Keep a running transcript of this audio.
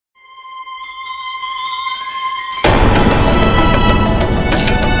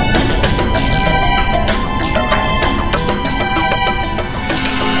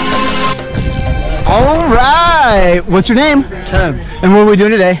All right. What's your name? Chen. And what are we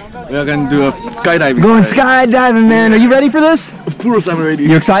doing today? We are going to do a skydiving. Going skydiving, man. Are you ready for this? Of course I'm ready.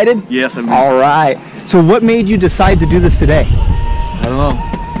 You excited? Yes, I'm ready. All right. So what made you decide to do this today? I don't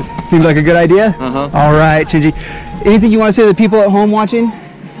know. Seems like a good idea? Uh-huh. All right, Chenjie. Anything you want to say to the people at home watching?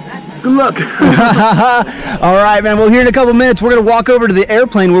 Good luck. All right, man. Well, here in a couple minutes, we're going to walk over to the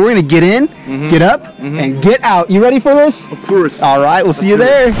airplane where we're going to get in, get up, and get out. You ready for this? Of course. All right. We'll see you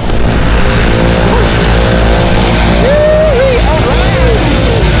there.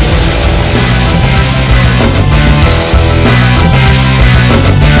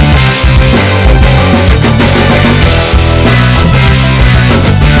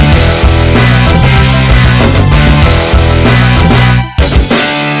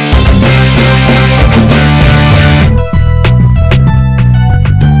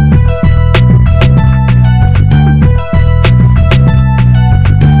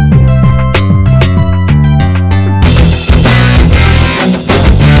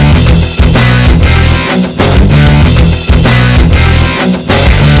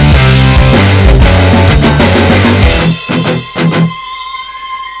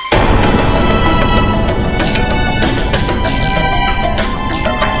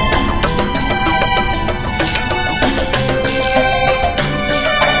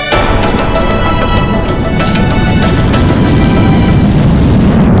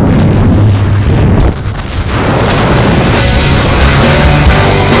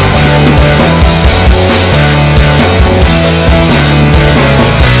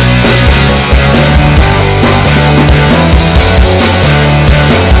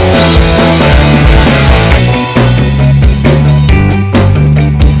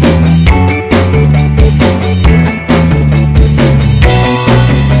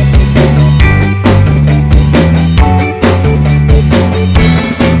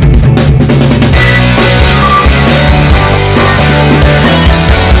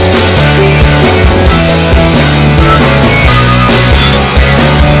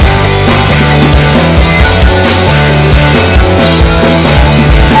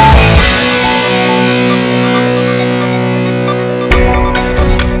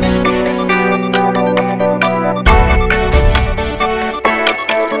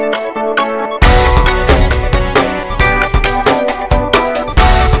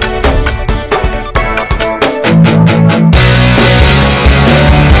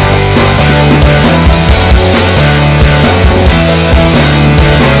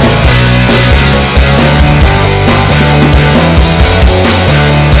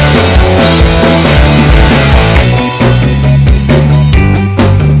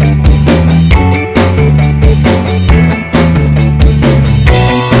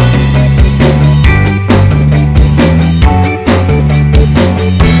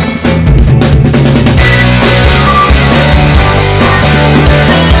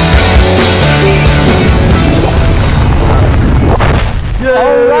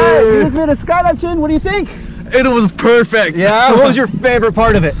 A skydive, Chen. What do you think? It was perfect. Yeah. What was your favorite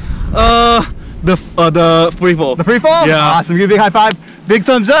part of it? The freefall. The freefall? Yeah. Awesome. Give me a big high five. Big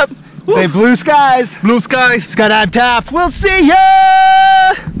thumbs up. Woo. Say blue skies. Blue skies. Skydive Taft. We'll see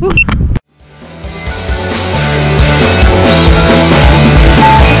ya. Woo.